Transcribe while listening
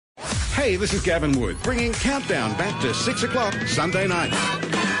Hey, this is Gavin Wood, bringing Countdown back to 6 o'clock Sunday night.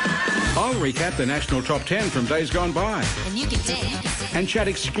 I'll recap the national top 10 from days gone by. And you can dance. And chat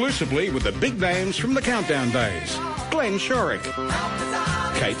exclusively with the big names from the Countdown days. Glenn Shorrock,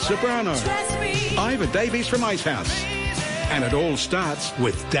 Kate Sobrano, Ivor Davies from Icehouse. And it all starts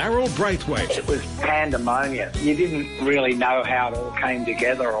with Daryl Braithwaite. It was pandemonium. You didn't really know how it all came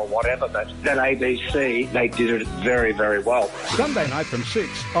together or whatever, but at ABC, they did it very, very well. Sunday night from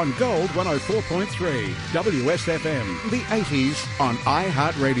 6 on Gold 104.3, WSFM, the 80s on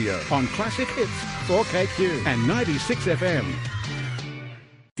iHeartRadio, on Classic Hits, 4KQ, and 96 FM.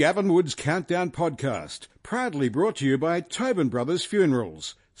 Gavin Wood's Countdown Podcast, proudly brought to you by Tobin Brothers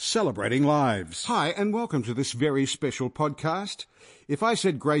Funerals. Celebrating lives. Hi, and welcome to this very special podcast. If I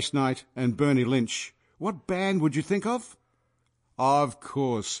said Grace Knight and Bernie Lynch, what band would you think of? Of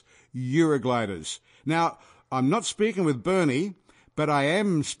course, Eurogliders. Now, I'm not speaking with Bernie, but I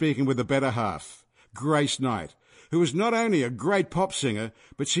am speaking with the better half, Grace Knight, who is not only a great pop singer,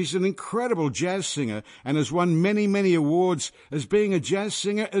 but she's an incredible jazz singer and has won many, many awards as being a jazz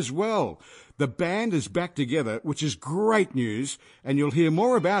singer as well. The band is back together, which is great news, and you'll hear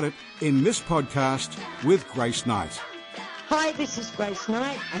more about it in this podcast with Grace Knight. Hi, this is Grace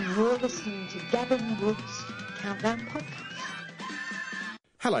Knight, and you're listening to Gavin Wood's Countdown Podcast.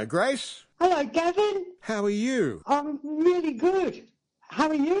 Hello, Grace. Hello, Gavin. How are you? I'm really good. How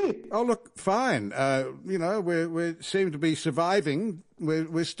are you? Oh, look, fine. We seem to be surviving.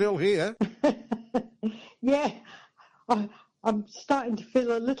 We're still here. Yeah, I'm starting to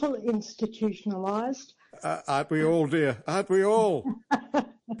feel a little institutionalised. Aren't we all, dear? Aren't we all?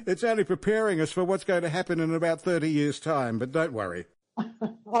 It's only preparing us for what's going to happen in about 30 years' time, but don't worry.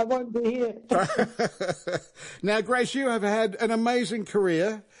 I won't be here. Now, Grace, you have had an amazing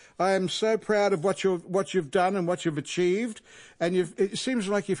career. I am so proud of what you've done and what you've achieved. And it seems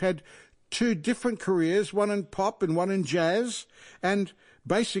like you've had two different careers, one in pop and one in jazz. And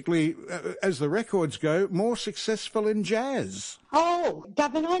basically, as the records go, more successful in jazz. Oh,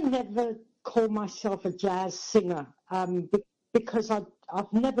 Gavin, I never call myself a jazz singer because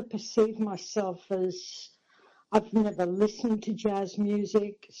I've never perceived myself as... I've never listened to jazz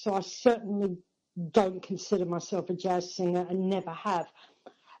music, so I certainly don't consider myself a jazz singer and never have.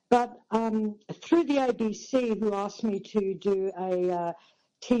 But through the ABC, who asked me to do a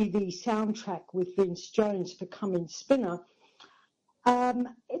TV soundtrack with Vince Jones for Come Spinner,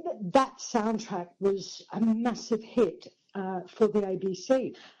 that soundtrack was a massive hit for the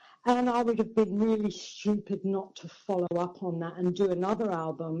ABC. And I would have been really stupid not to follow up on that and do another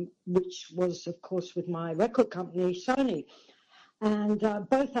album, which was, of course, with my record company, Sony. And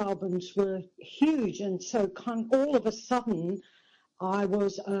both albums were huge. And so all of a sudden, I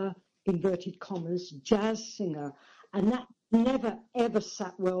was a, inverted commas, jazz singer. And that never, ever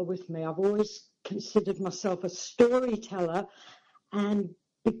sat well with me. I've always considered myself a storyteller. And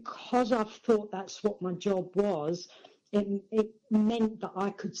because I've thought that's what my job was, it meant that I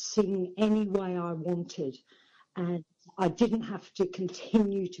could sing any way I wanted, and I didn't have to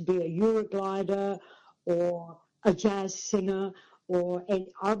continue to be a Euroglider or a jazz singer,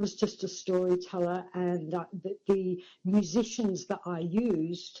 I was just a storyteller, and the musicians that I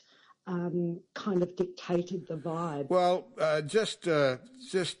used kind of dictated the vibe. Well, just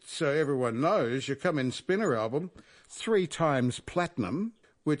so everyone knows, your Come Spinner album, 3 times platinum,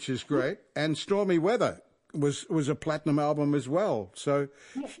 which is great, and Stormy Weather was a platinum album as well. So,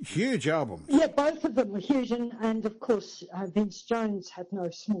 huge albums. Yeah, both of them were huge. And of course, Vince Jones had no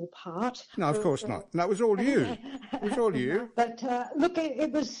small part. No, of course not. No, it was all you. It was all you. But look,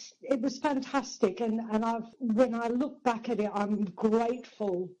 it was fantastic. And when I look back at it, I'm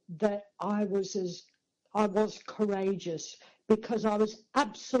grateful that I was courageous, because I was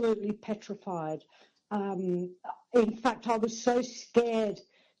absolutely petrified. In fact, I was so scared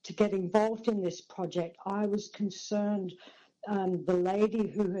to get involved in this project. I was concerned, the lady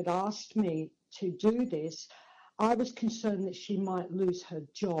who had asked me to do this, I was concerned that she might lose her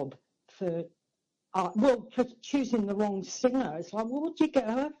job for choosing the wrong singer. It's like, well, what did you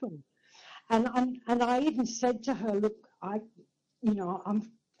get her from? And I even said to her, look, I'm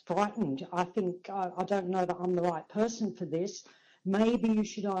frightened. I think, I don't know that I'm the right person for this. Maybe you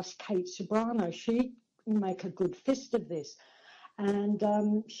should ask Kate Sobrano. She'd make a good fist of this. And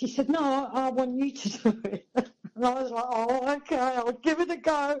she said, no, I want you to do it. And I was like, oh, okay, I'll give it a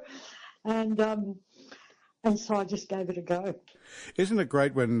go. And so I just gave it a go. Isn't it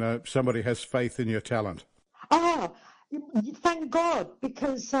great when somebody has faith in your talent? Oh, thank God,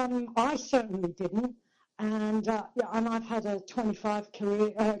 because I certainly didn't. And I've had a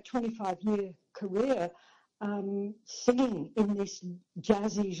 25-year career singing in this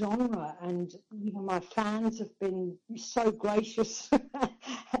jazzy genre, and my fans have been so gracious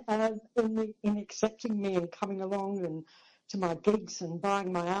in accepting me and coming along and to my gigs and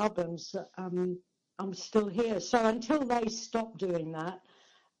buying my albums. I'm still here. So until they stop doing that,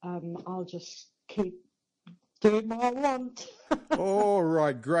 I'll just keep doing what I want. All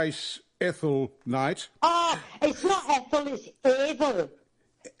right, Grace Ethel Knight. Oh, it's not Ethel, it's Evil.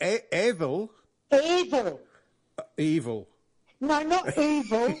 Ethel? Evil. Evil. No, not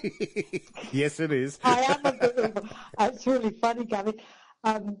evil. Yes, it is. I am a bit evil. It's really funny, Gavin.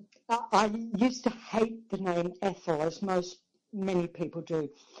 I used to hate the name Ethel, as many people do.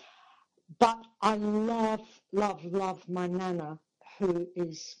 But I love my Nana, who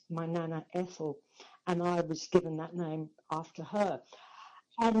is my Nana Ethel. And I was given that name after her.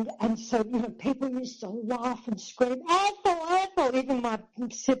 And so, people used to laugh and scream, Ethel, Ethel. Even my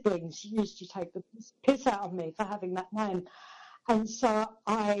siblings used to take the piss out of me for having that name. And so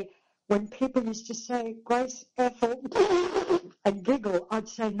when people used to say, Grace Ethel, and giggle, I'd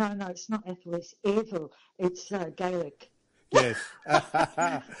say, no, it's not Ethel, it's Evil. It's Gaelic. Yes.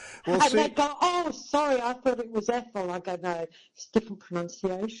 Well, and they'd go, oh, sorry, I thought it was Ethel. I go, no, it's different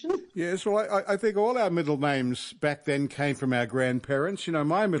pronunciation. Yes, well, I think all our middle names back then came from our grandparents.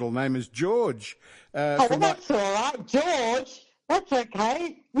 My middle name is George. That's all right, George. That's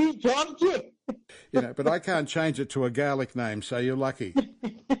okay. We Georgie. But I can't change it to a Gaelic name, so you're lucky.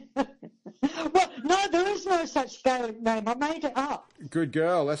 Well, no, there is no such Gaelic name. I made it up. Good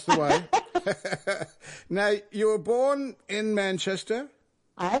girl, that's the way. Now, you were born in Manchester.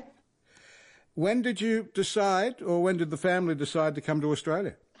 When did you decide, or when did the family decide to come to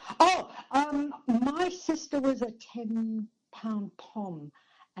Australia? My sister was a 10-pound pom,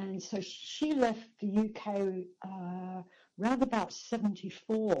 and so she left the UK round about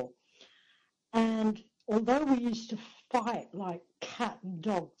 74. And although we used to fight like cat and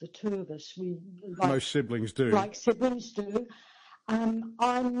dog, the two of us, most siblings do. Like siblings do.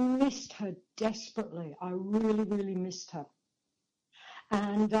 I missed her desperately. I really, really missed her.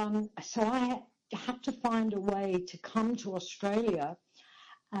 And so I had to find a way to come to Australia.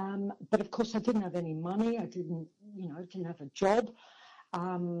 But of course, I didn't have any money. I didn't have a job.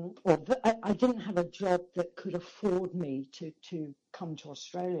 I didn't have a job that could afford me to come to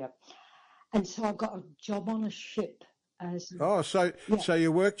Australia. And so I got a job on a ship. So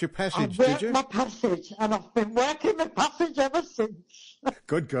you worked your passage, did you? I worked my passage, and I've been working my passage ever since.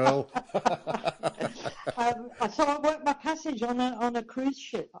 Good girl. So I worked my passage on a cruise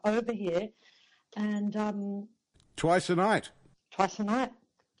ship over here, and twice a night. Twice a night.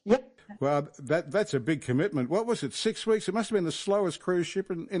 Yep. Well, that's a big commitment. What was it, 6 weeks? It must have been the slowest cruise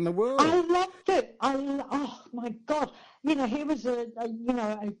ship in the world. I loved it. Oh, my God. He was a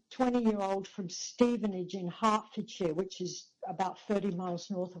 20-year-old from Stevenage in Hertfordshire, which is about 30 miles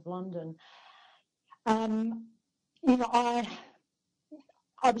north of London. I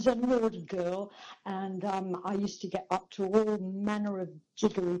was a naughty girl, and I used to get up to all manner of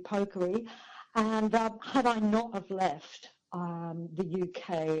jiggery-pokery. And had I not have left the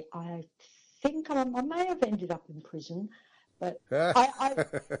UK, I think I may have ended up in prison, but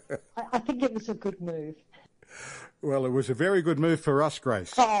I think it was a good move. Well, it was a very good move for us,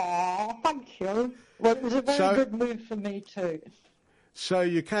 Grace. Oh, thank you. Well, it was a very good move for me too. So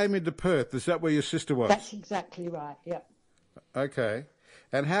you came into Perth. Is that where your sister was? That's exactly right, yeah. Okay.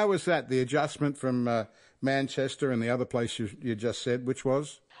 And how was that, the adjustment from Manchester and the other place you just said, which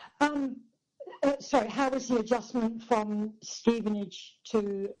was? Sorry, how was the adjustment from Stevenage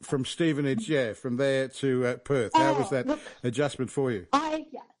to... From Stevenage, yeah, from there to Perth. How was that adjustment for you?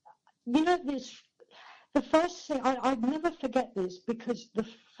 The first thing, I'd never forget this, because the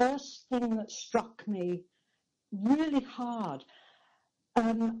first thing that struck me really hard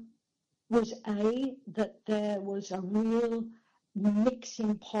was, that there was a real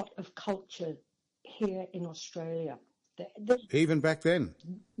mixing pot of culture here in Australia. Even back then?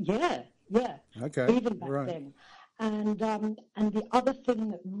 Yeah. Okay. Even back then. And the other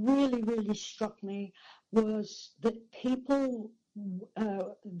thing that really, really struck me was that people,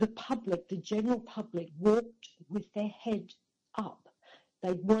 the public, the general public, walked with their head up.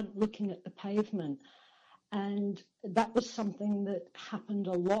 They weren't looking at the pavement. And that was something that happened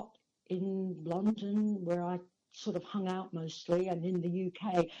a lot in London, where I sort of hung out mostly, and in the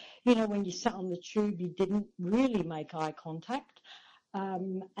UK. When you sat on the tube, you didn't really make eye contact.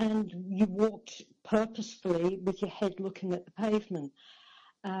 And you walked purposefully with your head looking at the pavement.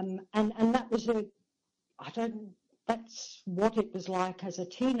 And that was that's what it was like as a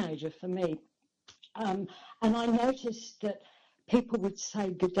teenager for me. And I noticed that people would say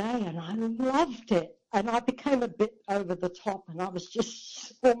good day, and I loved it. and I became a bit over the top, and I was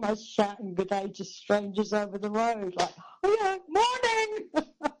just almost shouting good day to strangers over the road, like, "Oh yeah, morning!"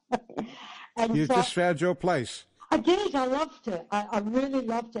 And You've so just found your place. I did. I loved it. I really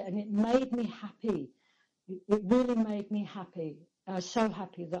loved it, and it made me happy. It really made me happy. I was so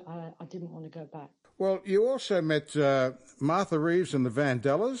happy that I didn't want to go back. Well, you also met Martha Reeves and the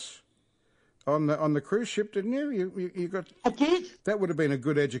Vandellas on the cruise ship, didn't you? You got. I did. That would have been a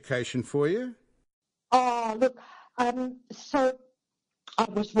good education for you. Oh, look. So I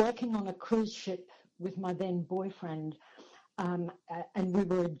was working on a cruise ship with my then boyfriend, and we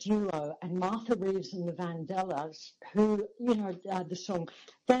were a duo. And Martha Reeves and the Vandellas, who, the song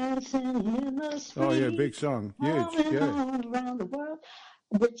 "Dancing in the Street," Oh yeah, big song, huge, yeah. all around the world,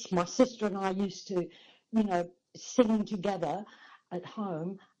 which my sister and I used to, sing together at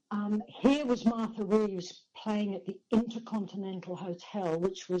home. Here was Martha Reeves playing at the Intercontinental Hotel,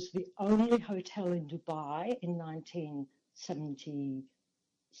 which was the only hotel in Dubai in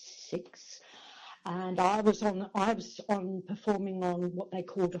 1976. And I was on performing on what they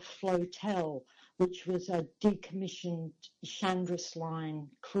called a flotel, which was a decommissioned Chandris Line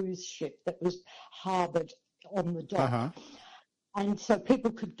cruise ship that was harboured on the dock. Uh-huh. And so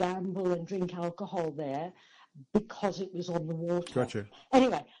people could gamble and drink alcohol there because it was on the water. Gotcha.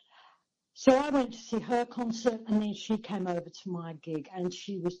 Anyway, so I went to see her concert, and then she came over to my gig, and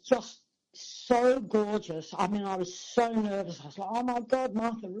she was just so gorgeous. I mean, I was so nervous. I was like, "Oh my God,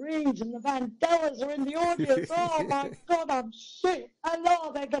 Martha Reeves and the Vandellas are in the audience. Oh my God, I'm sick. I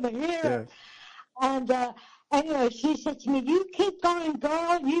know they're going to hear it." And anyway, she said to me, "You keep going,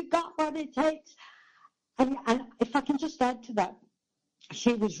 girl. You got what it takes." And if I can just add to that,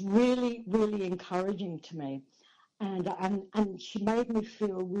 she was really, really encouraging to me. And she made me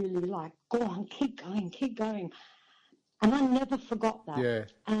feel really like, "Go on, keep going." And I never forgot that. Yeah.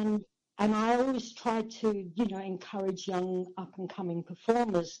 And I always try to, encourage young up-and-coming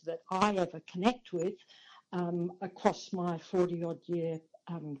performers that I ever connect with across my 40-odd year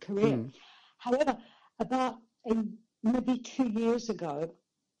career. However, about maybe 2 years ago,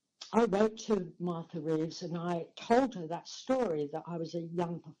 I wrote to Martha Reeves and I told her that story, that I was a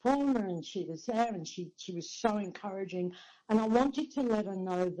young performer and she was there, and she was so encouraging. And I wanted to let her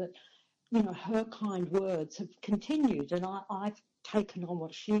know that, her kind words have continued, and I've taken on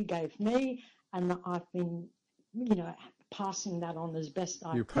what she gave me, and that I've been, passing that on as best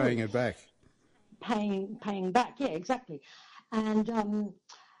I could. You're paying it back. Paying back, yeah, exactly. And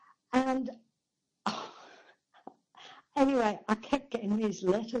anyway, I kept getting these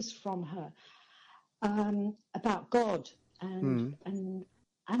letters from her about God, and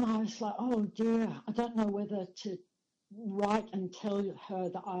I was like, "Oh dear, I don't know whether to write and tell her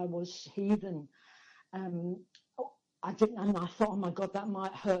that I was heathen." I didn't, and I thought, "Oh my God, that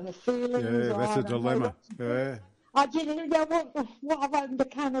might hurt her feelings." Yeah, that's a dilemma. Yeah. I didn't. Yeah, what I've opened a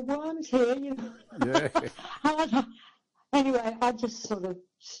can of worms here, Yeah. Anyway, I just sort of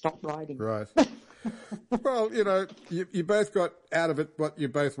stopped writing. Right. Well, you both got out of it what you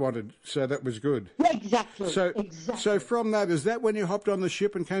both wanted, so that was good. Yeah, exactly. So from that, is that when you hopped on the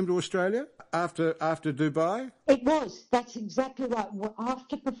ship and came to Australia after Dubai? It was. That's exactly right. Well,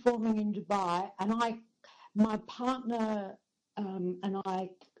 after performing in Dubai, and my partner and I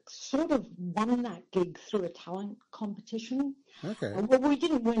sort of won that gig through a talent competition. Okay. Well, we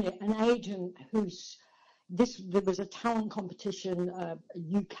didn't win it. An agent there was a talent competition,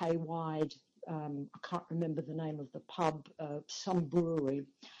 UK-wide. I can't remember the name of the pub, some brewery,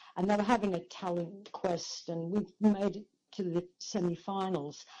 and they were having a talent quest, and we made it to the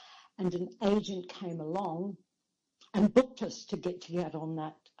semi-finals, and an agent came along and booked us to get on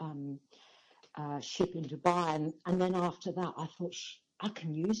that ship in Dubai, and then after that I thought, I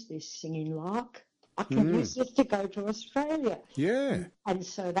can use this singing lark. I can use this to go to Australia. Yeah. And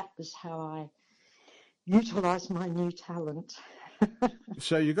so that was how I utilised my new talent.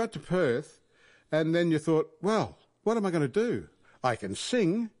 So you got to Perth, and then you thought, well, what am I going to do? I can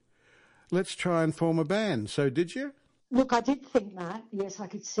sing. Let's try and form a band. So did you? Look, I did think that. Yes, I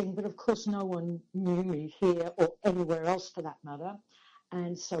could sing, but of course no one knew me here or anywhere else for that matter.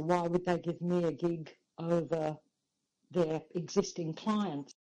 And so why would they give me a gig over their existing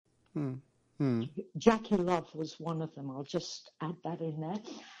clients? Jackie Love was one of them. I'll just add that in there.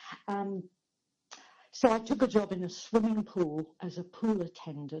 So I took a job in a swimming pool as a pool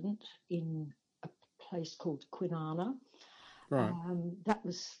attendant in a place called Kwinana. Right. That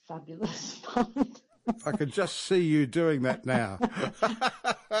was fabulous fun. I can just see you doing that now.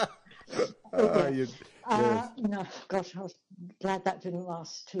 No, gosh, I was glad that didn't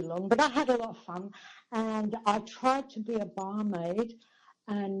last too long. But I had a lot of fun, and I tried to be a barmaid,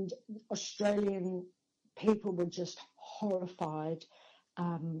 and Australian people were just horrified.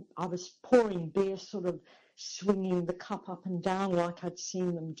 I was pouring beer, sort of swinging the cup up and down like I'd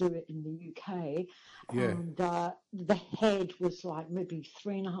seen them do it in the UK. Yeah. And the head was like maybe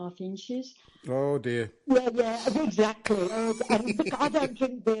 3.5 inches. Oh, dear. Yeah, exactly. And look, I don't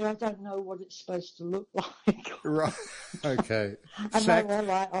drink beer. I don't know what it's supposed to look like. Right. Okay. And they were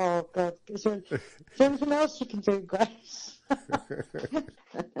like, oh, God, is there anything else you can do, Grace?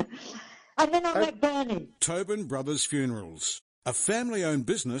 And then I met Bernie. Tobin Brothers Funerals, a family-owned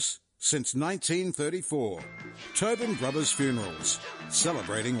business since 1934. Tobin Brothers Funerals,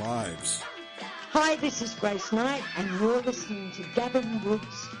 celebrating lives. Hi, this is Grace Knight, and you're listening to Gavin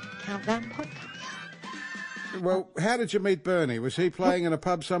Wood's Countdown Podcast. Well, how did you meet Bernie? Was he playing in a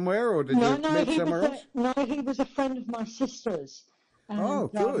pub somewhere, or did you meet somewhere else? No, he was a friend of my sister's. And, oh,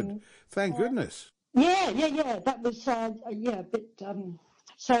 good. Thank goodness. Yeah. That was, a bit...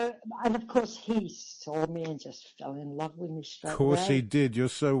 So, and of course, he saw me and just fell in love with me straight away. Of course he did. You're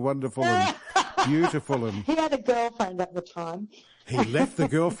so wonderful and beautiful. And he had a girlfriend at the time. He left the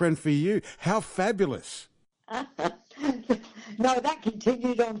girlfriend for you. How fabulous. No, that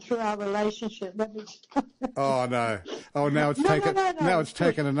continued on through our relationship. Oh, no. Oh, now it's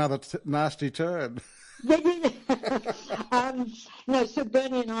taken another nasty turn. Yeah. No, so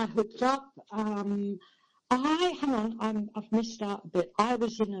Bernie and I hooked up. I've missed out a bit. I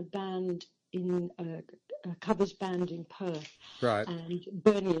was in a band, in a covers band in Perth. Right. And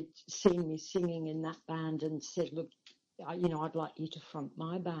Bernie had seen me singing in that band and said, look, I'd like you to front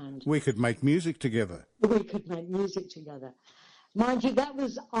my band. We could make music together. Mind you, that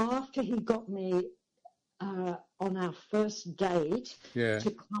was after he got me on our first date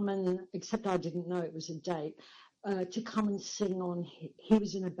to come and, except I didn't know it was a date, to come and sing on. He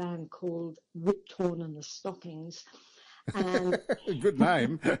was in a band called Rip Torn and the Stockings. And good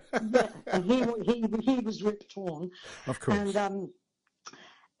name. Yeah, and he was Rip Torn. Of course. And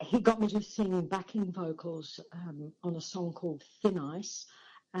he got me to sing backing vocals on a song called Thin Ice.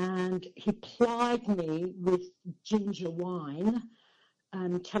 And he plied me with ginger wine,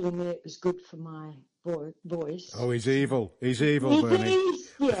 telling me it was good for my voice. Oh, he's evil. He's evil, Bernie.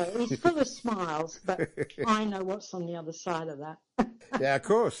 He's full of smiles, but I know what's on the other side of that. Yeah, of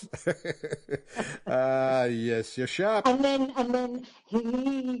course. Yes, you're sharp. And then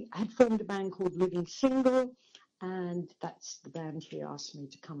he had formed a band called Living Single, and that's the band he asked me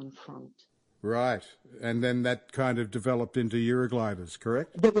to come and front. Right, and then that kind of developed into Eurogliders,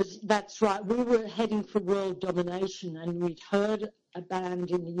 correct? That's right. We were heading for world domination, and we'd heard a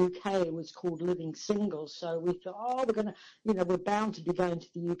band in the UK was called Living Single, so we thought, we're bound to be going to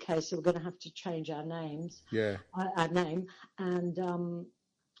the UK, so we're going to have to change our names. Yeah. Our name, and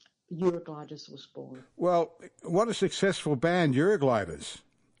Eurogliders was born. Well, what a successful band, Eurogliders.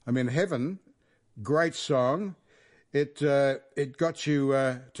 I mean, Heaven, great song. It got you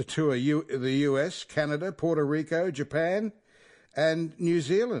to tour the US, Canada, Puerto Rico, Japan, and New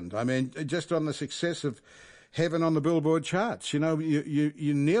Zealand. I mean, just on the success of Heaven on the Billboard charts. You know,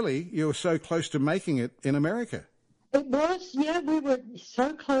 you were so close to making it in America. It was, yeah. We were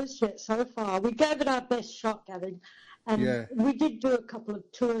so close yet so far. We gave it our best shot, Gavin, and we did do a couple of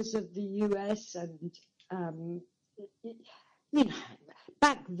tours of the US, and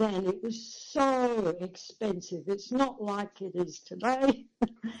back then it was so expensive. It's not like it is today.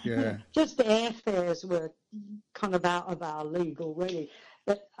 Yeah. Just the airfares were kind of out of our league already.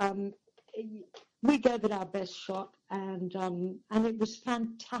 But we gave it our best shot, and it was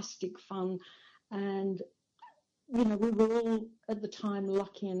fantastic fun. And, we were all at the time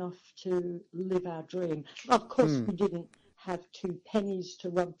lucky enough to live our dream. Of course, we didn't have 2 pennies to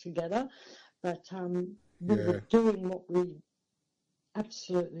rub together, but we were doing what we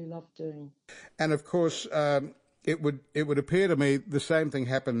absolutely loved doing. And of course, it would appear to me the same thing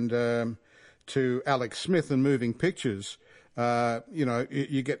happened to Alex Smith in Moving Pictures.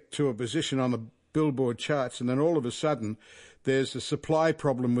 You get to a position on the Billboard charts, and then all of a sudden there's a supply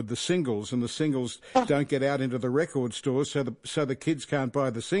problem with the singles, and the singles don't get out into the record stores, so the kids can't buy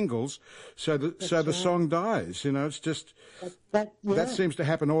the singles, so the song dies. It's just that seems to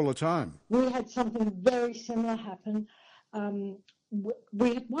happen all the time. We had something very similar happen.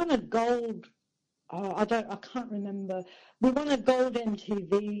 We had won a gold. I can't remember. We won a gold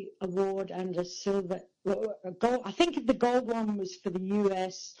MTV award and a silver. Gold. I think the gold one was for the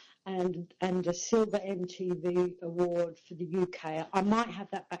US and a silver MTV award for the UK. I might have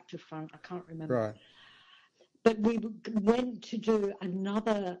that back to front. I can't remember. Right. But we went to do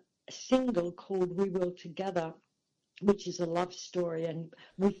another single called "We Will Together," which is a love story, and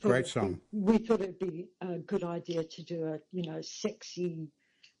we thought great song. We thought it'd be a good idea to do a sexy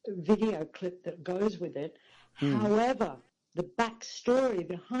video clip that goes with it. However, the backstory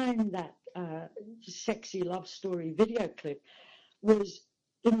behind that sexy love story video clip was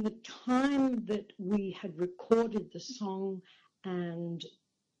in the time that we had recorded the song and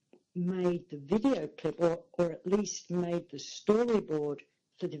made the video clip, or at least made the storyboard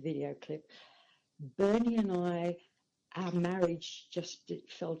for the video clip, Bernie and I, our marriage it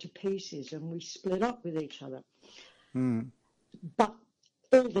fell to pieces and we split up with each other. But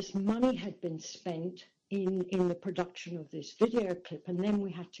all this money had been spent in the production of this video clip, and then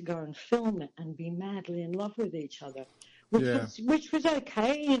we had to go and film it and be madly in love with each other, which was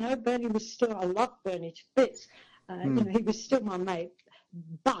okay. You know, Bernie was still, I loved Bernie to bits. You know, he was still my mate,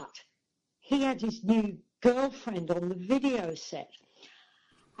 but he had his new girlfriend on the video set,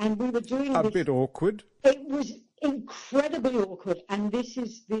 and we were doing a bit awkward. It was incredibly awkward, and this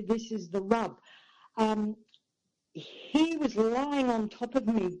is the rub. He was lying on top of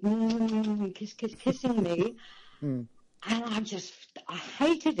me, kissing me, and I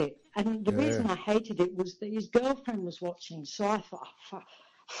hated it. And the reason I hated it was that his girlfriend was watching, so I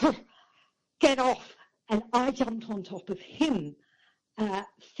thought, get off. And I jumped on top of him,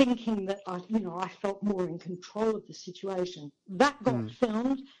 thinking that I felt more in control of the situation. That got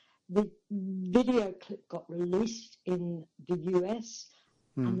filmed. The video clip got released in the US,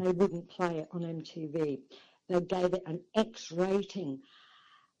 and they wouldn't play it on MTV. They gave it an X rating,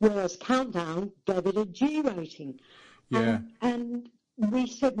 whereas Countdown gave it a G rating. Yeah. And we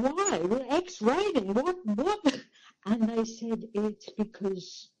said, why? Well, X rating, what? And they said it's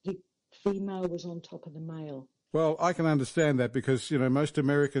because the female was on top of the male. Well, I can understand that because, you know, most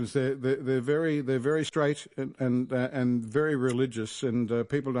Americans, they're very straight and very religious, and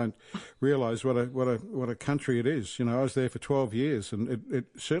people don't realise what a country it is. You know, I was there for 12 years, and it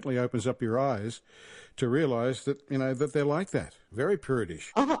certainly opens up your eyes to realise that, you know, that they're like that, very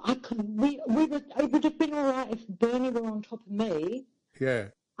Puritish. Oh, it would have been all right if Bernie were on top of me. Yeah.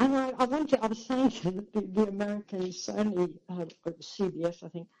 And I was saying to the Americans, only CBS, I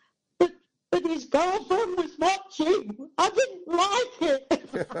think, but his girlfriend was watching. I didn't like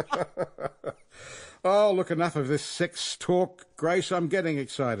it. Oh, look, enough of this sex talk, Grace. I'm getting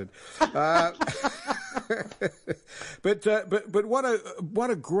excited. But what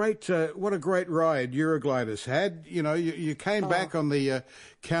a great ride Eurogliders had. You know, you came back on the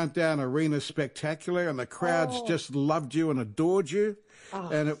Countdown Arena Spectacular, and the crowds just loved you and adored you.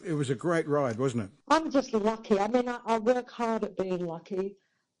 And it was a great ride, wasn't it? I'm just lucky. I mean, I work hard at being lucky,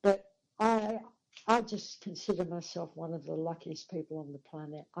 but I just consider myself one of the luckiest people on the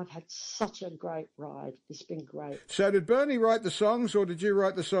planet. I've had such a great ride. It's been great. So did Bernie write the songs, or did you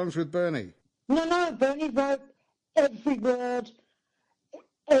write the songs with Bernie? No, Bernie wrote every word,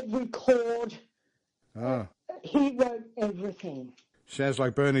 every chord. Ah. He wrote everything. Sounds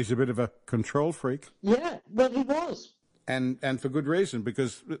like Bernie's a bit of a control freak. Yeah, well, he was. And for good reason,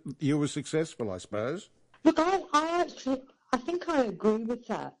 because you were successful, I suppose. Look, I think I agree with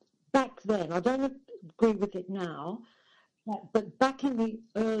that. Back then, I don't agree with it now, but back in the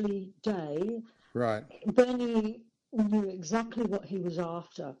early day, right, Bernie knew exactly what he was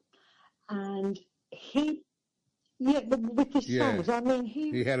after. And with his songs, I mean,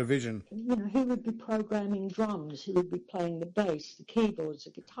 he had a vision. You know, he would be programming drums, he would be playing the bass, the keyboards,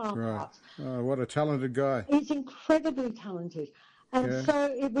 the guitar parts. Oh, what a talented guy. He's incredibly talented. And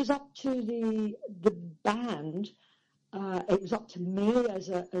so it was up to the band, it was up to me as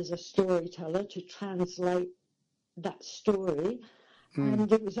a storyteller to translate that story.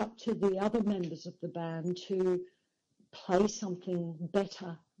 And it was up to the other members of the band to play something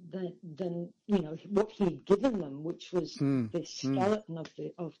better than you know what he'd given them, which was the skeleton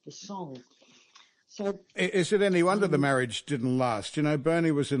of the song. So is it any wonder the marriage didn't last? You know,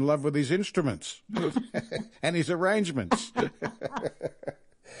 Bernie was in love with his instruments and his arrangements.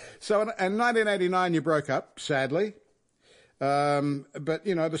 So in 1989 you broke up, sadly. But,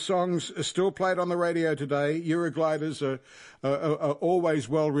 you know, the songs are still played on the radio today. Eurogliders are always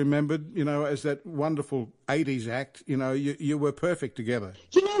well remembered, you know, as that wonderful 80s act. You know, you were perfect together.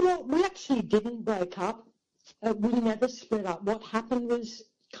 Do you know what? We actually didn't break up. We never split up. What happened was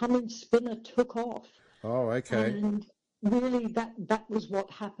Cummins Spinner took off. Oh, okay. And really that was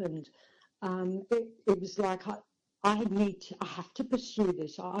what happened. It was like I have to pursue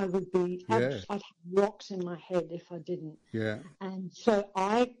this. I would be, I'd have rocks in my head if I didn't. Yeah. And so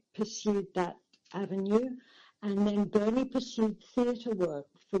I pursued that avenue, and then Bernie pursued theatre work,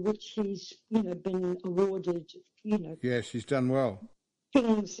 for which he's, you know, been awarded, you know. Yes, he's done well.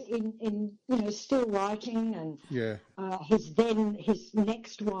 things in still writing, and Yeah. his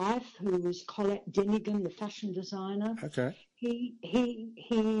next wife, who was Colette Dinnigan, the fashion designer. Okay.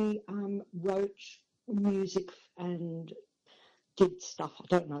 He wrote music and did stuff. I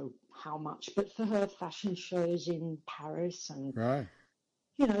don't know how much, but for her fashion shows in Paris, and Right.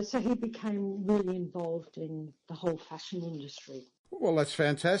 so he became really involved in the whole fashion industry. Well, that's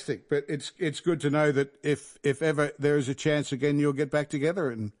fantastic. But it's good to know that if ever there is a chance again, you'll get back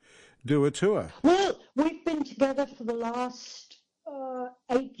together and do a tour. Well, we've been together for the last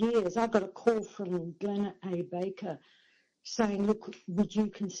 8 years. I got a call from Glenn A. Baker saying, look, would you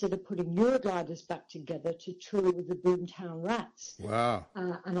consider putting Eurogliders back together to tour with the Boomtown Rats? Wow.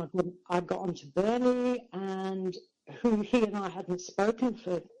 And I got on to Bernie, and who he and I hadn't spoken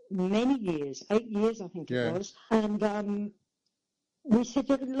for many years, 8 years I think it was. And we said,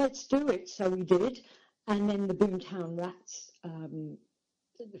 yeah, let's do it. So we did. And then the Boomtown Rats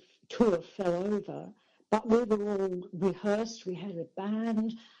tour fell over. But we were all rehearsed. We had a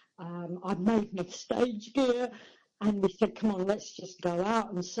band. I'd made my stage gear. And we said, come on, let's just go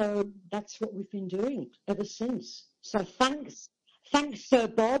out. And so that's what we've been doing ever since. So thanks, Sir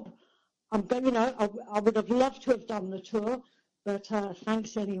Bob. I'm going, I would have loved to have done the tour, but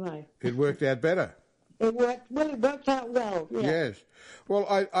thanks anyway. It worked out better. It worked out well. Yeah. Yes. Well,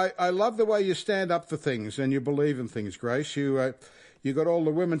 I love the way you stand up for things and you believe in things, Grace. You got all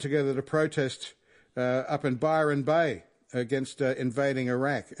the women together to protest up in Byron Bay against invading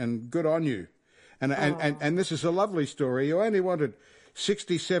Iraq, and good on you. And this is a lovely story. You only wanted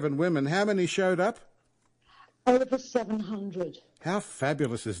 67 women. How many showed up? Over 700. How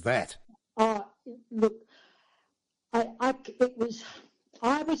fabulous is that? Look, I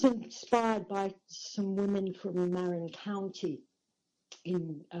was inspired by some women from Marin County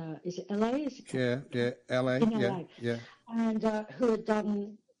in, is it LA? Yeah, LA. In yeah, LA. Yeah. And who had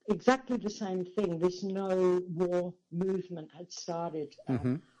done exactly the same thing. This no war movement had started.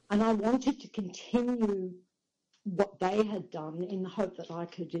 And I wanted to continue what they had done in the hope that I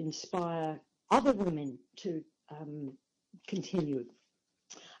could inspire other women to continue.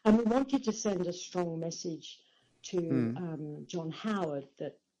 And we wanted to send a strong message to John Howard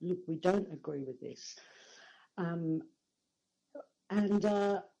that, look, we don't agree with this. And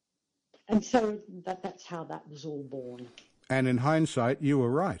so that's how that was all born. And in hindsight, you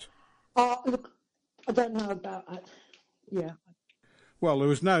were right. Look, I don't know about yeah. Well, there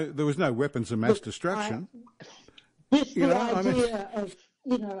was no weapons of mass destruction. Just the idea of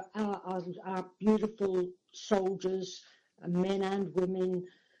our beautiful soldiers, men and women,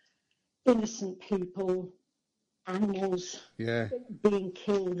 innocent people, animals being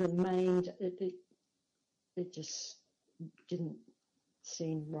killed and maimed. It just didn't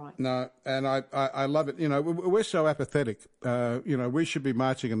seem right. No, and I love it. We're so apathetic. We should be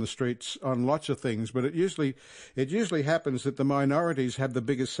marching in the streets on lots of things, but it usually happens that the minorities have the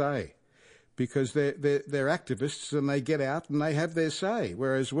biggest say, because they're activists and they get out and they have their say,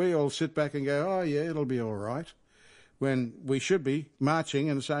 whereas we all sit back and go, oh yeah, it'll be all right, when we should be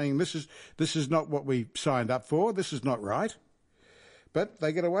marching and saying this is not what we signed up for, this is not right, but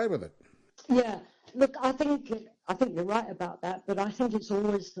they get away with it. Yeah, look, I think you're right about that, but I think it's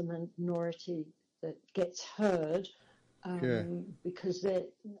always the minority that gets heard, because they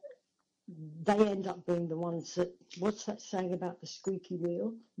end up being the ones that, what's that saying about the squeaky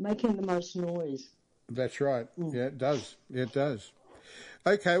wheel? Making the most noise. That's right. Yeah, it does. It does.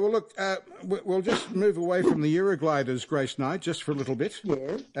 Okay, well, look, we'll just move away from the Eurogliders, Grace Knight, just for a little bit.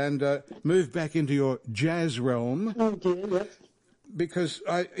 Yes. And move back into your jazz realm. Oh, dear, yes. Because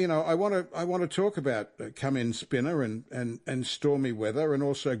I want to talk about Come In Spinner and Stormy Weather, and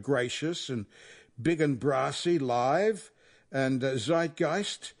also Gracious and Big and Brassy Live and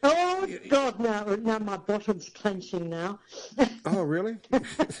Zeitgeist. Oh God! Now my bottom's clenching now. Oh really?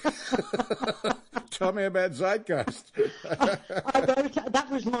 Tell me about Zeitgeist. That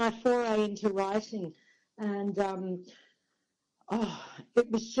was my foray into writing, and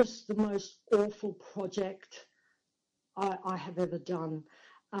it was just the most awful project I have ever done.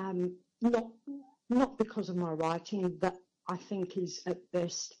 Not because of my writing, that I think is at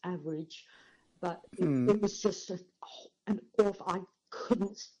best average, but it was just an awful. I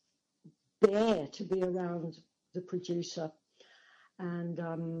couldn't bear to be around the producer, and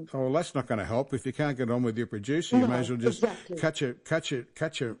well, that's not going to help. If you can't get on with your producer, you may as well just cut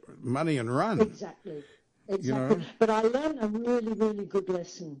your money and run. Exactly. But I learned a really, really good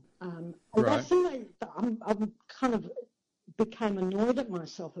lesson. A lesson that I'm kind of became annoyed at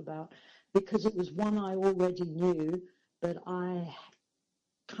myself about, because it was one I already knew, but I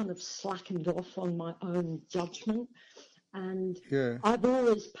kind of slackened off on my own judgment. And Yeah. I've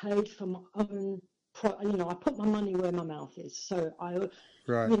always paid for my own, I put my money where my mouth is. So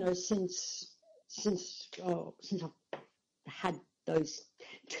Right. Since I've had those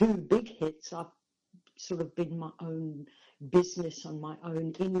two big hits, I've sort of been my own business and my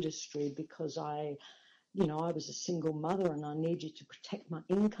own industry, because I was a single mother and I needed to protect my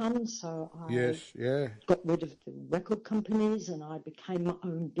income. So I Yes. Yeah. got rid of the record companies and I became my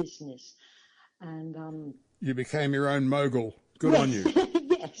own business. And You became your own mogul. Good on you.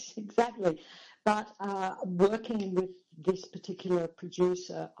 yes, exactly. But working with this particular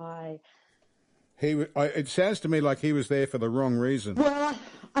producer, It sounds to me like he was there for the wrong reason. well,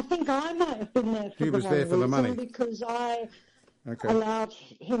 I think I might have been there for He the was wrong there for the reason, money. because I Okay. allowed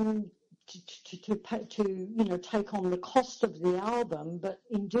him to take on the cost of the album, but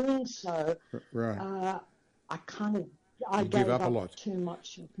in doing so, Right. I You give gave up a up lot. too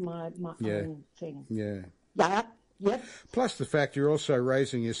much of my Yeah. own thing. Yeah. Yeah, yep. Plus the fact you're also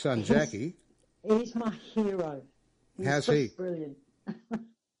raising your son, Jackie. He's my hero. He's How's just he? brilliant.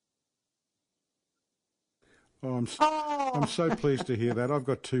 Oh, Oh, I'm so pleased to hear that. I've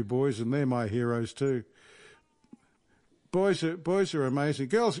got two boys, and they're my heroes too. Boys are amazing.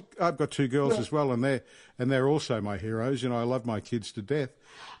 Girls, I've got two girls as well, and they're also my heroes. I love my kids to death.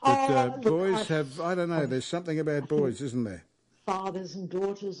 But boys I don't know. There's something about boys, isn't there? fathers and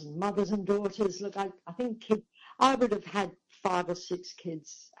daughters and mothers and daughters. Look, I think I would have had 5 or 6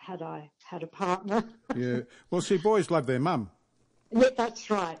 kids had I had a partner. Yeah. Well, see, boys love their mum. Yeah, that's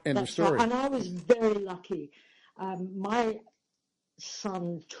right. End of That's story. right. And I was very lucky. My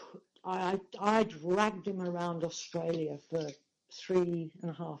son, I dragged him around Australia for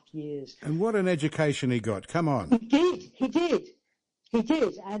 3.5 years. And what an education he got. Come on. He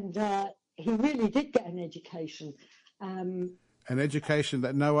did, and he really did get an education. An education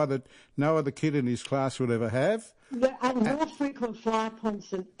that no other kid in his class would ever have. Yeah, and more frequent fly points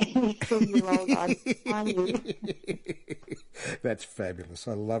than any 3-year-old I knew. That's fabulous.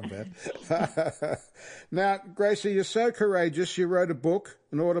 I love that. Now, Gracie, you're so courageous. You wrote a book,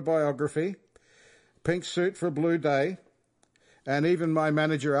 an autobiography, Pink Suit for a Blue Day. And even my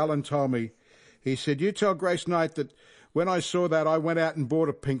manager, Alan, told me, he said, you tell Grace Knight that when I saw that, I went out and bought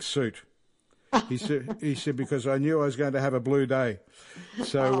a pink suit. He said, because I knew I was going to have a blue day.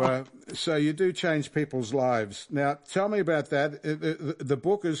 So so you do change people's lives. Now, tell me about that. The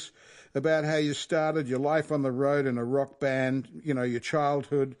book is about how you started your life on the road in a rock band, your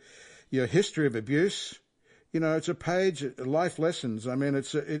childhood, your history of abuse. It's a page, life lessons. I mean,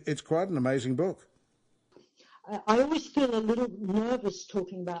 it's quite an amazing book. I always feel a little nervous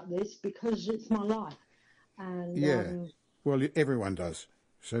talking about this because it's my life. And, yeah. Well, everyone does.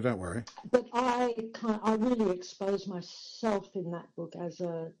 So don't worry. But I really expose myself in that book as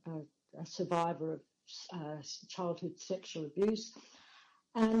a survivor of childhood sexual abuse.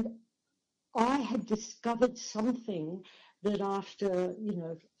 And I had discovered something that after,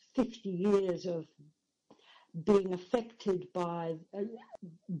 50 years of being affected by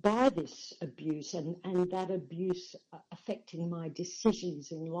this abuse and that abuse affecting my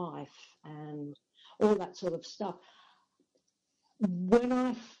decisions in life and all that sort of stuff. When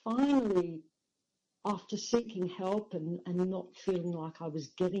I finally, after seeking help and not feeling like I was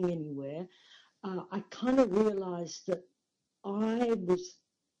getting anywhere, I kind of realized that I was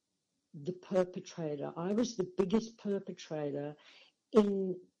the perpetrator. I was the biggest perpetrator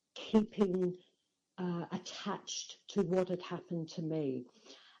in keeping attached to what had happened to me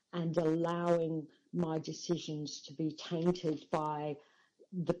and allowing my decisions to be tainted by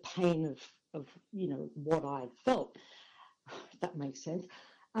the pain of what I felt. If that makes sense.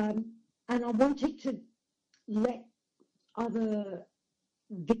 And I wanted to let other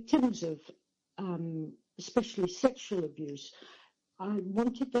victims of especially sexual abuse, I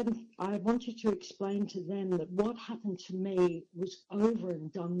wanted to explain to them that what happened to me was over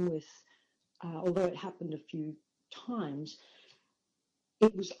and done with, although it happened a few times,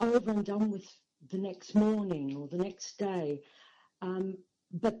 it was over and done with the next morning or the next day.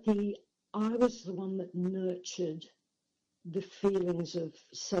 But I was the one that nurtured the feelings of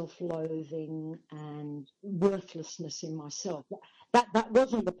self-loathing and worthlessness in myself. That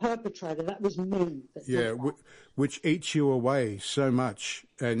wasn't the perpetrator, that was me. Yeah, which eats you away so much.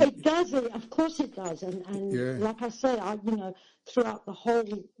 And it does, of course it does. And yeah. Like I say, throughout the whole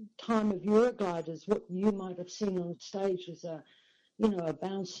time of Eurogliders, what you might have seen on stage was a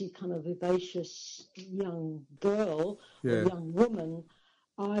bouncy, kind of vivacious young girl or young woman.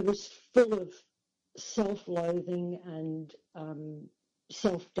 I was full of self-loathing and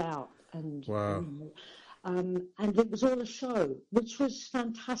self-doubt, and wow. And it was all a show, which was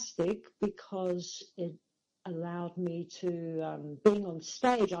fantastic because it allowed me to, being on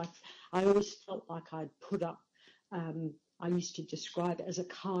stage, I always felt like I'd put up, I used to describe it as a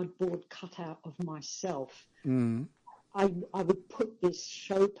cardboard cutout of myself. I would put this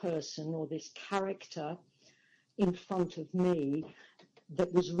show person or this character in front of me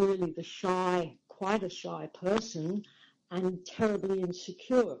that was really quite a shy person and terribly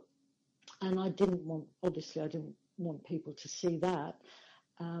insecure. And I didn't want people to see that.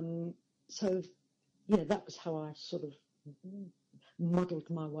 So, yeah, that was how I sort of muddled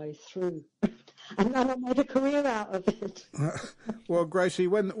my way through. And then I made a career out of it. Well, Gracie,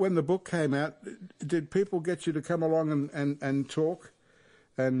 when the book came out, did people get you to come along and talk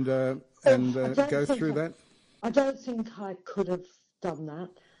and go through that? I don't think I could have done that.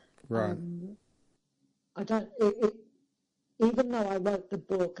 Right. Even though I wrote the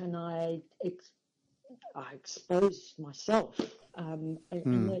book and I exposed myself, and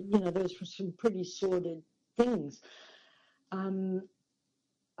there was some pretty sordid things. I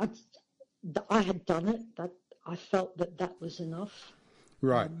had done it. That I felt that was enough.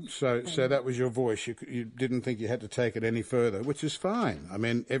 Right. So that was your voice. You didn't think you had to take it any further, which is fine. I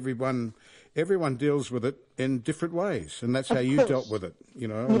mean, everyone deals with it in different ways, and that's how you dealt with it. You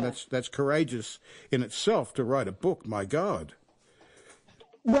know, and that's courageous in itself to write a book. My God.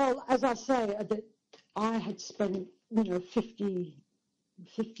 Well, as I say, I had spent 50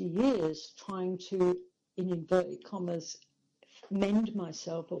 years trying to, in inverted commas, mend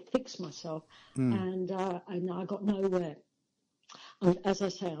myself or fix myself, and I got nowhere. And as I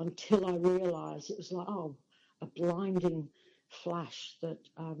say, until I realised it was like, a blinding flash that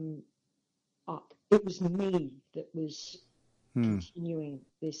it was me that was continuing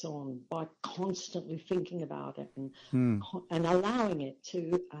this on by constantly thinking about it and allowing it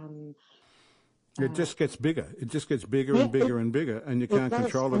to. It just gets bigger. It just gets bigger and bigger and bigger, and you can't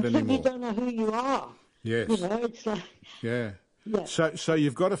control it anymore. You don't know who you are. Yes. It's like. Yeah. Yeah. So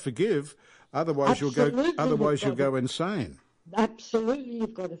you've got to forgive, otherwise you'll go insane. Absolutely,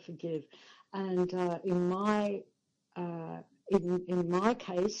 you've got to forgive. And in my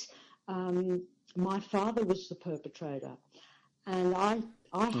case, my father was the perpetrator, and I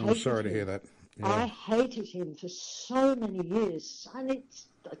hated I'm sorry him. to hear that. Yeah. I hated him for so many years, and it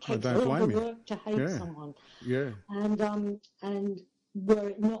takes a lot of work to hate someone. Yeah. And were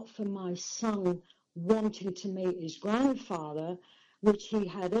it not for my son wanting to meet his grandfather, which he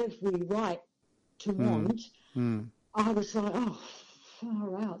had every right to want, I was like,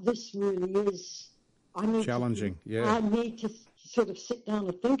 far out. This really is. Challenging. I need to sort of sit down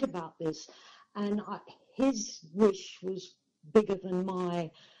and think about this. And his wish was bigger than my,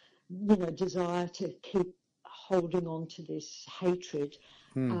 desire to keep holding on to this hatred.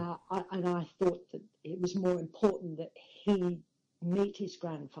 And I thought that it was more important that he meet his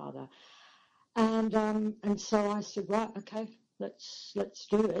grandfather. And so I said, right, okay, let's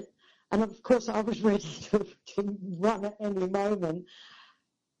do it. And of course I was ready to run at any moment.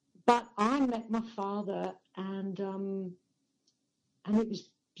 But I met my father, and it was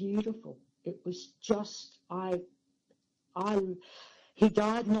beautiful. It was just he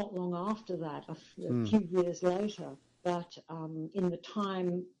died not long after that, a few years later. But in the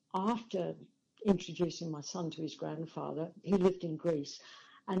time after introducing my son to his grandfather, he lived in Greece.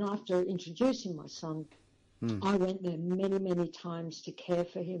 And after introducing my son, I went there many, many times to care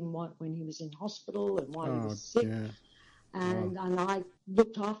for him when he was in hospital and while he was sick. Yeah. And I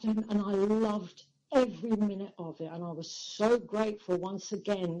looked after him, and I loved every minute of it. And I was so grateful once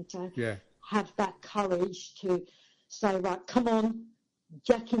again to have that courage to say, right, come on,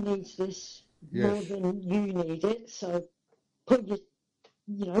 Jackie needs this more than you need it. So put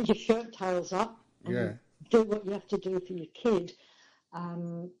your shirt tails up and do what you have to do for your kid.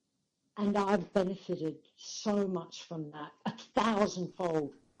 And I've benefited so much from that,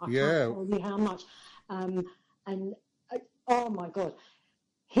 1,000-fold. I can't tell you how much. And oh my God,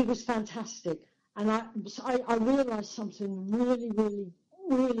 he was fantastic. And I realised something really, really,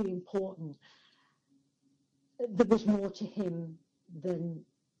 really important. There was more to him than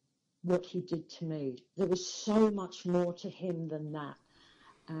what he did to me. There was so much more to him than that.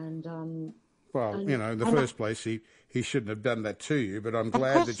 And in the first place, he shouldn't have done that to you. But I'm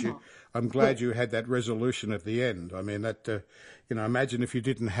glad you had that resolution at the end. I mean, that imagine if you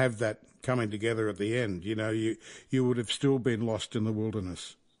didn't have that coming together at the end. You would have still been lost in the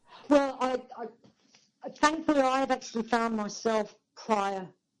wilderness. Well, I thankfully I had actually found myself prior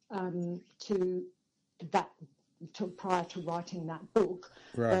to writing that book.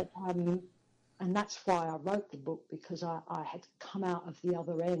 Right. But, and that's why I wrote the book, because I had come out of the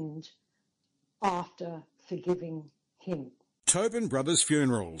other end after forgiving him. Tobin Brothers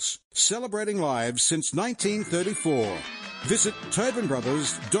Funerals, celebrating lives since 1934. Visit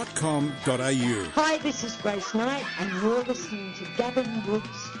tobinbrothers.com.au. Hi, this is Grace Knight, and you're listening to Gavin Wood's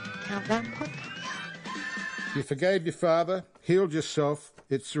Countdown Podcast. You forgave your father, healed yourself.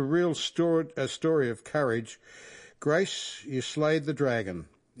 It's a real story of courage. Grace, you slayed the dragon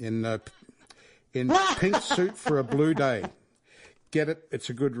in pink suit for a blue day. Get it? It's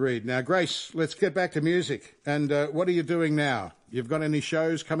a good read. Now, Grace, let's get back to music. And what are you doing now? You've got any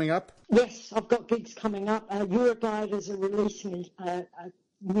shows coming up? Yes, I've got gigs coming up. Eurogliders are releasing a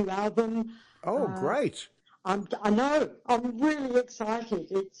new album. Oh, great. I know. I'm really excited.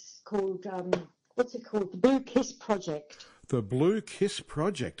 It's called, what's it called? The Blue Kiss Project. The Blue Kiss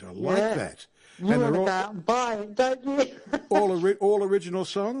Project. I like that. You want to go out and buy it, don't you? all original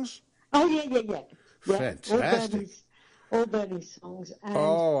songs? Oh, yeah. Fantastic. All Bernie songs. And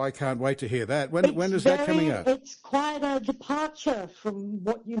I can't wait to hear that. When is that coming up? It's quite a departure from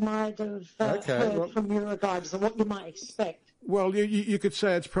what you might have heard from Eurogliders and what you might expect. Well, you could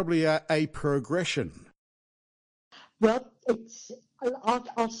say it's probably a progression. Well,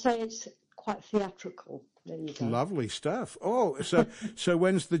 I'll say it's quite theatrical. There you go. Lovely stuff. Oh, so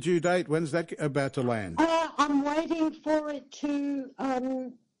when's the due date? When's that about to land? I'm waiting for it to,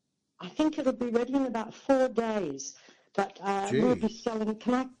 I think it'll be ready in about 4 days. But we'll be selling.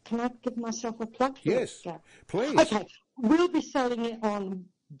 Can I give myself a plug? Yes, please. Okay, we'll be selling it on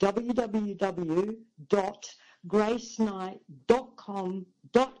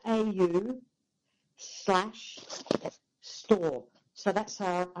www.graceknight.com.au/store. So that's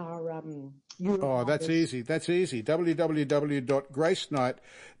our Oh, that's easy.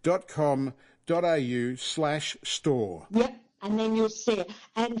 www.graceknight.com.au/store. Yep, and then you'll see it.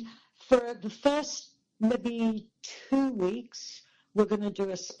 And for the first maybe 2 weeks, we're going to do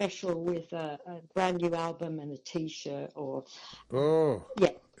a special with a brand new album and a T-shirt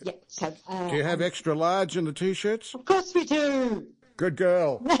Yeah. So, do you have extra large in the T-shirts? Of course we do. Good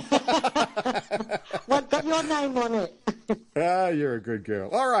girl. What got your name on it? You're a good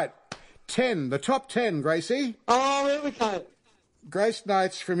girl. All right, the top 10, Gracie. Oh, here we go. Grace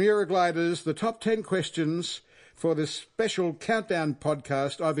Knights from Eurogliders, the top 10 questions for this special countdown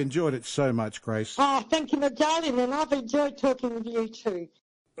podcast. I've enjoyed it so much, Grace. Oh, thank you, my darling, and I've enjoyed talking with you too.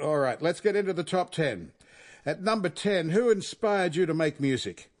 All right, let's get into the top 10. At number 10, who inspired you to make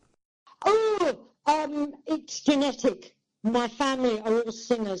music? Oh, it's genetic. My family are all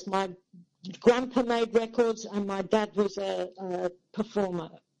singers. My grandpa made records, and my dad was a performer.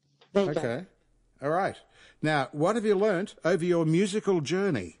 There you go. All right. Now, what have you learnt over your musical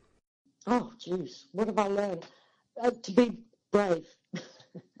journey? Oh, geez, what have I learned? To be brave.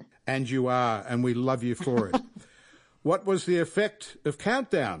 And you are, and we love you for it. What was the effect of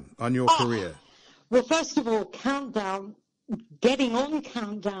Countdown on your career? Well, first of all, Countdown, getting on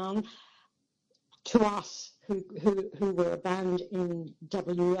Countdown to us, who were a band in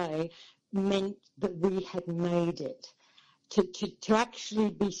WA, meant that we had made it. To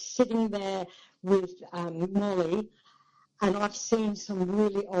actually be sitting there with Molly, and I've seen some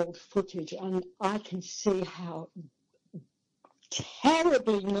really old footage, and I can see how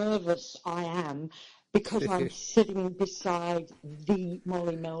terribly nervous I am because I'm sitting beside the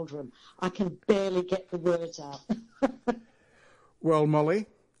Molly Meldrum. I can barely get the words out. Well, Molly,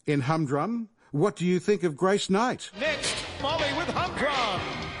 in Humdrum, what do you think of Grace Knight? Next, Molly with Humdrum.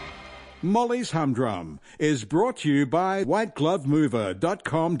 Molly's Humdrum is brought to you by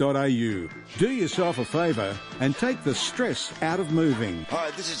whiteglovemover.com.au. Do yourself a favour and take the stress out of moving.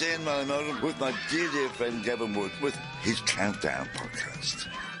 Hi, this is Ian Molly with my dear friend Gavin Wood with his Countdown podcast.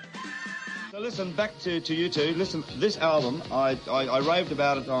 So listen, back to you two. Listen, this album, I raved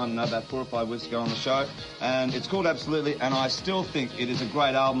about it on about 4 or 5 weeks ago on the show, and it's called Absolutely, and I still think it is a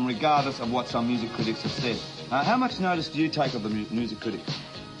great album regardless of what some music critics have said. How much notice do you take of the music critics?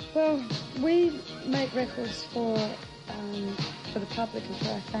 Well, we make records for the public and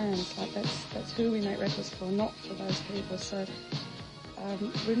for our fans. Like that's who we make records for, not for those people. So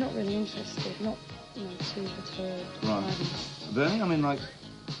we're not really interested, not too perturbed. Right. Bernie, I mean,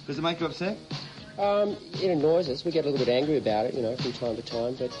 does it make you upset? It annoys us. We get a little bit angry about it, from time to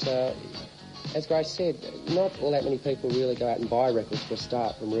time. But as Grace said, not all that many people really go out and buy records for a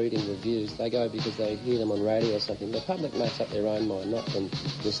start from reading reviews. They go because they hear them on radio or something. The public makes up their own mind, not from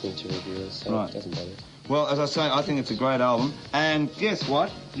listening to reviewers, so It doesn't bother us. Well, as I say, I think it's a great album. And guess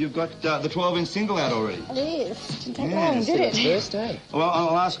what? You've got the 12-inch single out already. It is. It didn't take long, did it? First day. Well,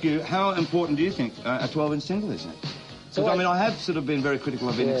 I'll ask you, how important do you think a 12-inch single is? Because, I have sort of been very critical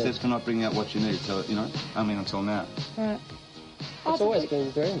of NXS for not bringing out what you need, so, until now. Right. It's always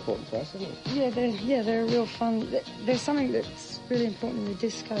been very important to us, hasn't it? Yeah, they're real fun. There's something that's really important in the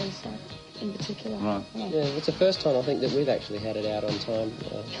discos, like, in particular. Right. Yeah, it's the first time I think that we've actually had it out on time,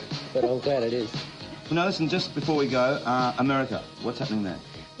 but I'm glad it is. Well, now listen, just before we go, America, what's happening there?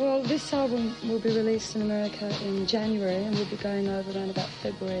 Well, this album will be released in America in January, and we'll be going over around about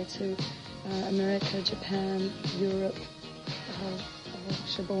February to America, Japan, Europe, the whole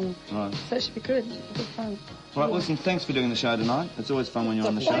shebang. Right. So it should be good. Good fun. All right, listen, thanks for doing the show tonight. It's always fun when you're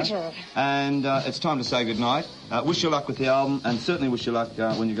on the show. Pleasure. And it's time to say goodnight. Wish you luck with the album, and certainly wish you luck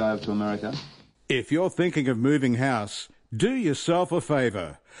when you go over to America. If you're thinking of moving house, do yourself a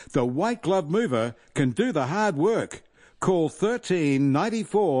favour. The White Glove Mover can do the hard work. Call 13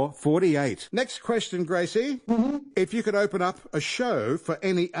 94 48. Next question, Gracie. Mm-hmm. If you could open up a show for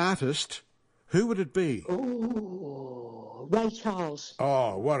any artist, who would it be? Oh, Ray Charles.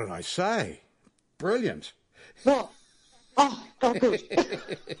 Oh, what did I say? Brilliant. What? Oh, good.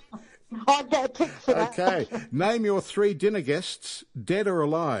 I'll get a kick for that. Okay. Name your 3 dinner guests, dead or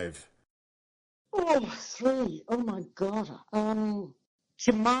alive. Oh, 3. Oh, my God.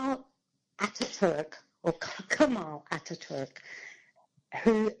 Jamal Ataturk, or Kemal Ataturk,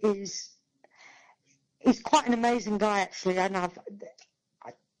 who is quite an amazing guy, actually, and I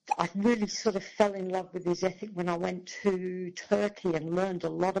really sort of fell in love with his ethic when I went to Turkey and learned a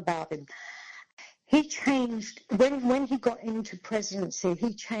lot about him. He changed, when he got into presidency,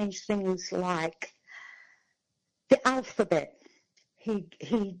 he changed things like the alphabet. He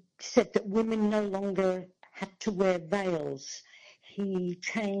said that women no longer had to wear veils. He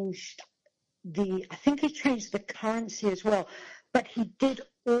changed I think he changed the currency as well. But he did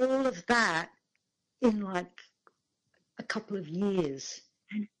all of that in like a couple of years.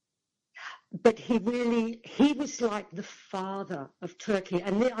 But he was like the father of Turkey.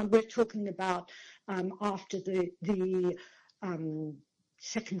 And we're talking about after the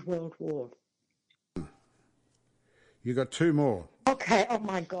Second World War. You got 2 more. Okay, oh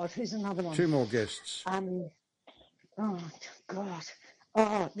my God, who's another one? 2 more guests. Oh, God.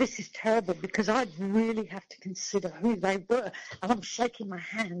 Oh, this is terrible because I'd really have to consider who they were. And I'm shaking my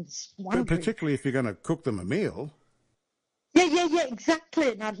hands, wondering. Particularly if you're going to cook them a meal. Yeah,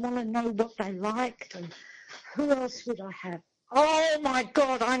 exactly. And I'd want to know what they liked. And who else would I have? Oh, my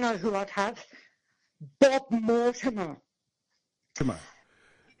God, I know who I'd have. Bob Mortimer. Come on.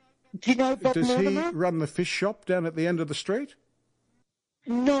 Do you know Bob Mortimer? Does he run the fish shop down at the end of the street?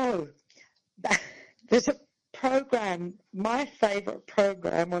 No. There's a program, my favourite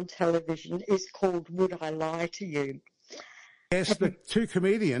program on television is called Would I Lie to You? Yes, the 2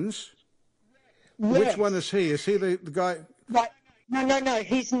 comedians. Yes. Which one is he? Is he the guy? Right. No,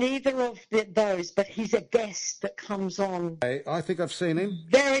 he's neither of those, but he's a guest that comes on. I think I've seen him.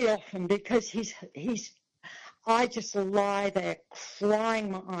 Very often because I just lie there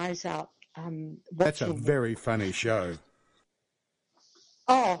crying my eyes out. That's a very funny show.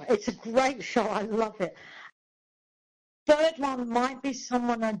 Oh, it's a great show. I love it. Third one might be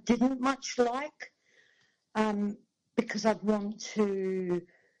someone I didn't much like, because I'd want to,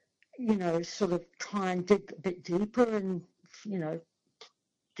 sort of try and dig a bit deeper and,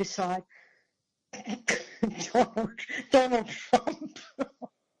 decide. Donald Trump.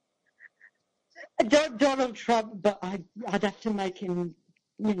 Donald Trump, but I'd have to make him,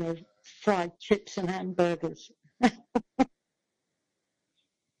 fried chips and hamburgers.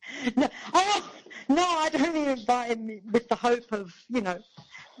 No, I'd only invite him with the hope of,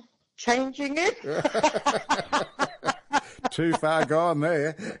 changing it. Too far gone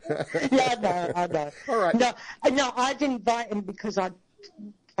there. Yeah, I know. All right. No, I'd invite him because I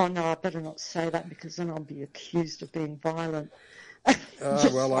better not say that because then I'll be accused of being violent.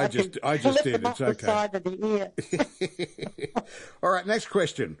 Well, I just did. It's okay. The side of the ear. All right, next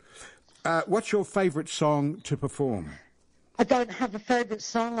question. What's your favourite song to perform? I don't have a favourite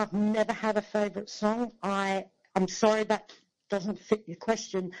song. I've never had a favourite song. I'm sorry that doesn't fit your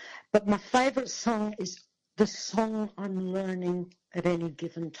question, but my favourite song is the song I'm learning at any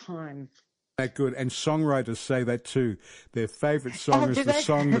given time. That good. And songwriters say that too. Their favourite song is the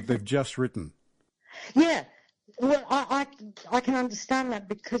song that they've just written. Yeah. Well, I can understand that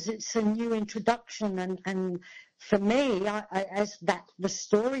because it's a new introduction, and for me, as the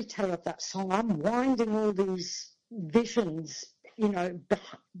storyteller of that song, I'm winding all these visions,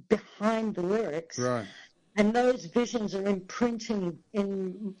 behind the lyrics. Right. And those visions are imprinting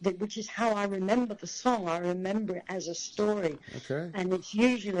which is how I remember the song. I remember it as a story. Okay. And it's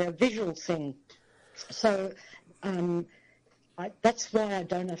usually a visual thing. So that's why I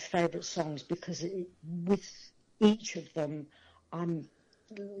don't have favourite songs, because with each of them, I'm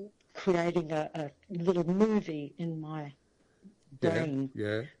creating a little movie in my brain.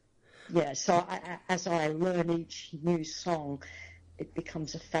 Yeah. Yeah, so as I learn each new song, it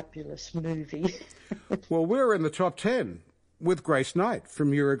becomes a fabulous movie. Well, we're in the top 10 with Grace Knight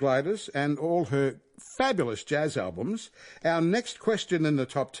from Eurogliders and all her fabulous jazz albums. Our next question in the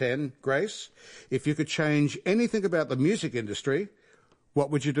top 10, Grace, if you could change anything about the music industry, what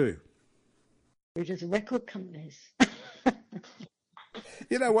would you do? It is record companies.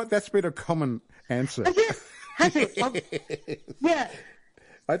 You know what? That's been a common answer. Has it? Yeah.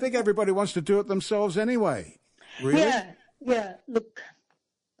 I think everybody wants to do it themselves anyway. Really? Yeah. Look,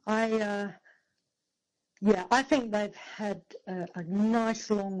 I think they've had a nice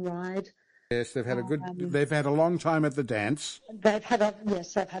long ride. Yes, they've had they've had a long time at the dance. They've had a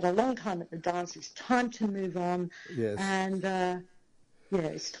long time at the dance. It's time to move on. Yes. And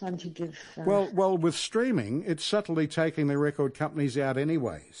it's time to give. Well, with streaming, it's subtly taking the record companies out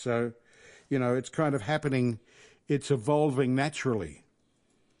anyway. So, it's kind of happening. It's evolving naturally.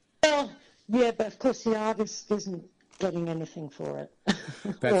 Well, yeah, but of course the artist isn't getting anything for it.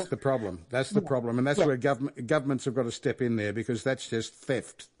 That's the problem. That's the problem, and that's where governments have got to step in there, because that's just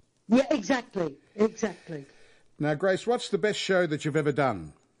theft. Yeah, exactly. Now, Grace, what's the best show that you've ever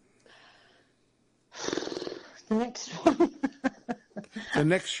done? The next one. The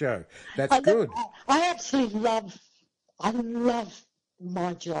next show. That's good. I love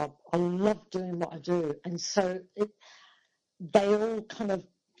my job. I love doing what I do, and so they all kind of.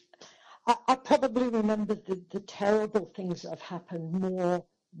 I probably remember the terrible things that have happened more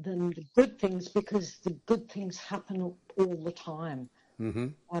than the good things, because the good things happen all the time.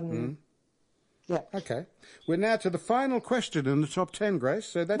 Mm-hmm. Yeah. Okay. We're now to the final question in the top 10, Grace,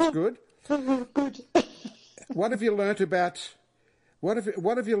 so that's good. Good. What have you learnt about... What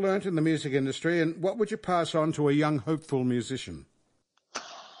have you learnt in the music industry, and what would you pass on to a young, hopeful musician?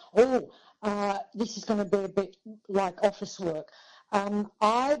 This is going to be a bit like office work.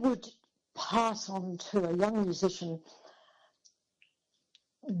 I would pass on to a young musician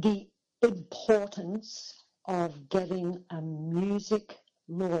the importance of getting a music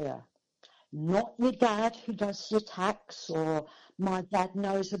lawyer. Not your dad who does your tax, or my dad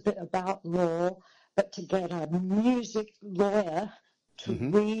knows a bit about law, but to get a music lawyer to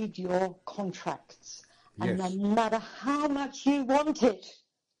read your contracts. And no matter how much you want it,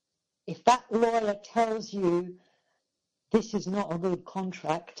 if that lawyer tells you this is not a good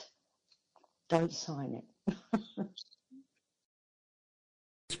contract, don't sign it.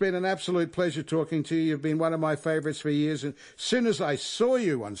 It's been an absolute pleasure talking to you. You've been one of my favourites for years. And as soon as I saw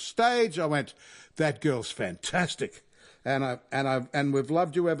you on stage, I went, that girl's fantastic. And we've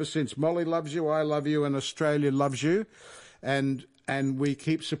loved you ever since. Molly loves you, I love you, and Australia loves you. And we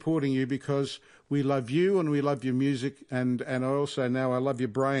keep supporting you because we love you and we love your music. And also now I love your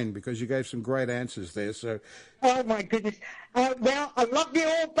brain, because you gave some great answers there. So. Oh, my goodness. Well, I love you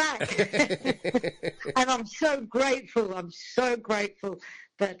all back. And I'm so grateful.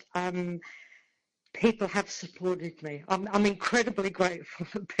 That people have supported me. I'm incredibly grateful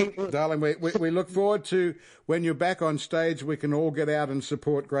for people. Darling, we look forward to when you're back on stage, we can all get out and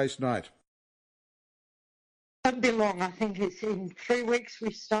support Grace Knight. It won't be long. I think it's in 3 weeks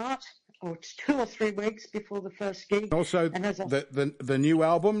we start, or it's 2 or 3 weeks before the first gig. Also, the new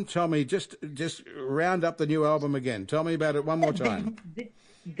album, tell me, just round up the new album again. Tell me about it one more time.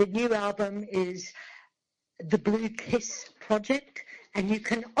 The new album is The Blue Kiss Project, and you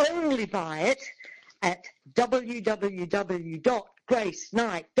can only buy it at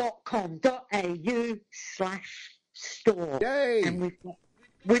www.graceknight.com.au/store. Yay! And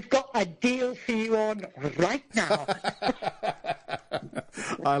we've got a deal for you on right now.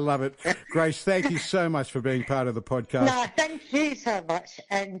 I love it. Grace, thank you so much for being part of the podcast. No, thank you so much,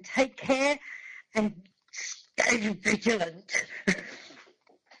 and take care and stay vigilant.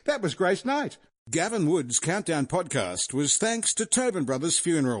 That was Grace Knight. Gavin Wood's Countdown podcast was thanks to Tobin Brothers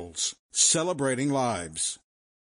Funerals, celebrating lives.